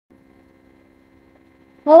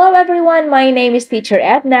Hello everyone, my name is Teacher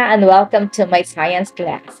Edna and welcome to my science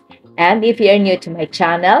class. And if you're new to my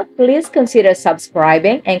channel, please consider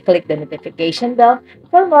subscribing and click the notification bell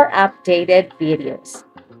for more updated videos.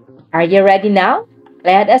 Are you ready now?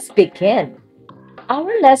 Let us begin.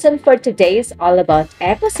 Our lesson for today is all about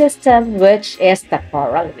ecosystem, which is the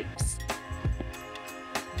coral reefs.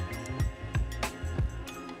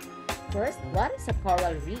 First, what is a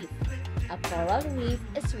coral reef? A coral reef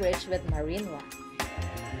is rich with marine life.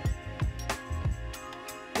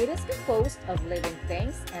 It is composed of living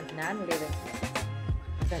things and non-living things.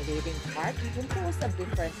 The living part composed of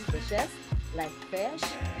different species like fish,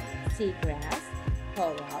 seagrass,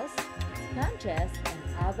 corals, sponges, and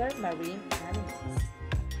other marine animals.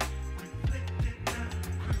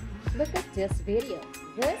 Look at this video.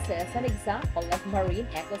 This is an example of marine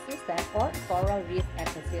ecosystem or coral reef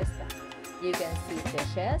ecosystem. You can see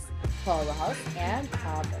fishes, corals, and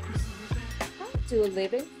others. How do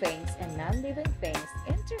living things and non-living things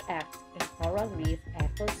interact in coral reef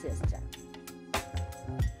ecosystem?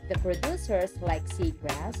 The producers, like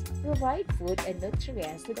seagrass, provide food and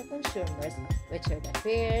nutrients to the consumers, which are the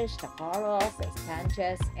fish, the corals, the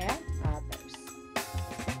sponges, and others.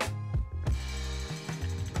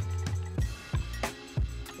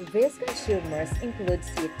 These consumers include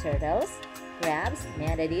sea turtles, crabs,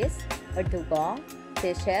 manatees, or dugong,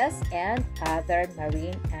 fishes, and other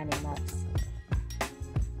marine animals.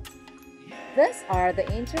 These are the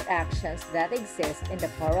interactions that exist in the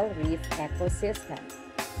coral reef ecosystem.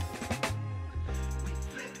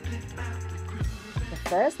 The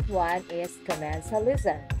first one is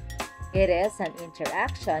commensalism. It is an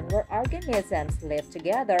interaction where organisms live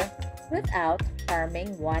together without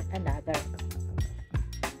harming one another.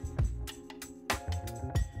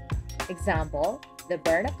 Example, the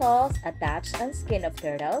barnacles attach on skin of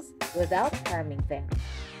turtles without harming them.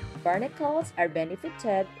 Barnacles are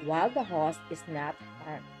benefited while the host is not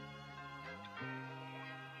harmed.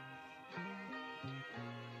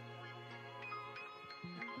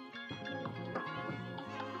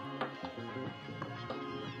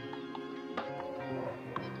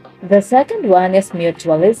 The second one is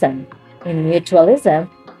mutualism. In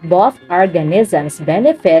mutualism, both organisms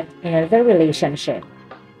benefit in the relationship.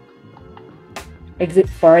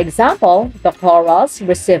 For example, the corals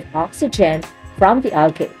receive oxygen from the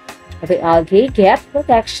algae. The algae get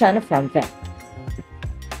protection from them.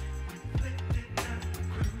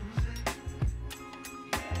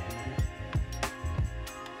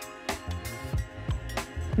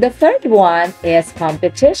 The third one is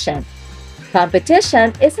competition.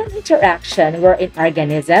 Competition is an interaction wherein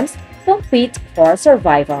organisms compete for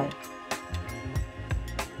survival.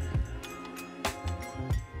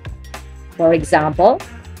 For example,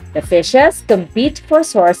 the fishes compete for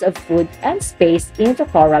source of food and space in the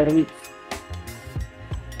coral reef.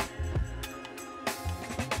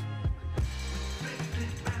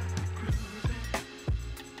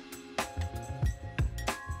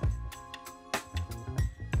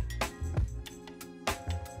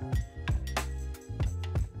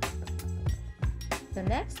 The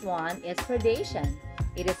next one is predation.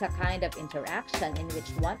 It is a kind of interaction in which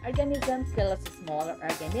one organism kills smaller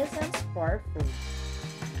organisms for food.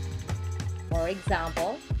 For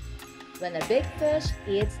example, when a big fish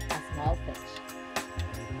eats a small fish.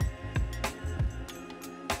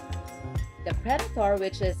 The predator,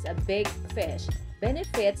 which is a big fish,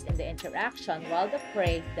 benefits in the interaction while the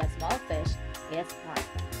prey, the small fish, is harmed.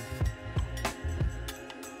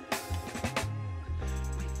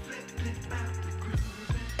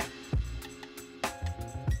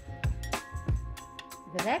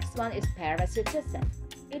 The next one is parasitism.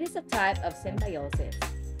 It is a type of symbiosis.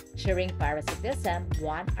 During parasitism,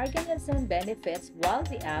 one organism benefits while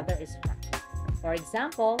the other is harmed. For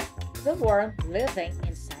example, the worm living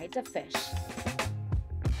inside the fish.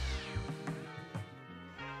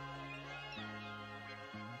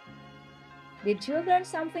 Did you learn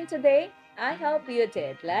something today? I hope you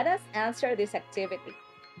did. Let us answer this activity.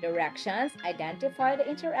 Directions: identify the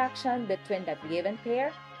interaction between the given pair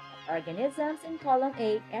of organisms in column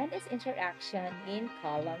A and its interaction in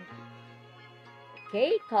column B.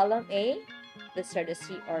 Okay, column A, these are the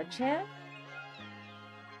sea urchin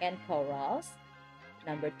and corals.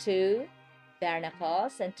 Number 2,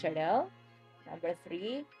 barnacles and turtle. Number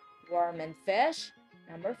 3, worm and fish.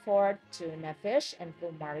 Number 4, tuna fish and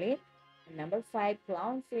blue marlin. And number 5,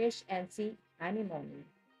 clownfish and sea anemone.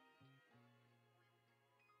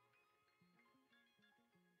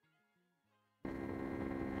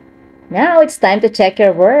 Now it's time to check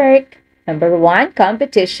your work. Number 1,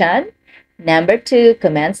 competition. Number 2,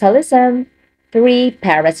 commensalism. 3,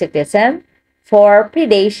 parasitism. 4,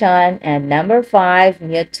 predation, and number 5,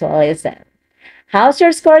 mutualism. How's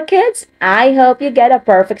your score, kids? I hope you get a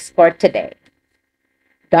perfect score today.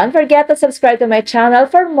 Don't forget to subscribe to my channel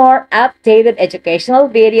for more updated educational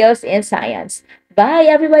videos in science. Bye,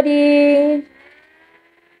 everybody!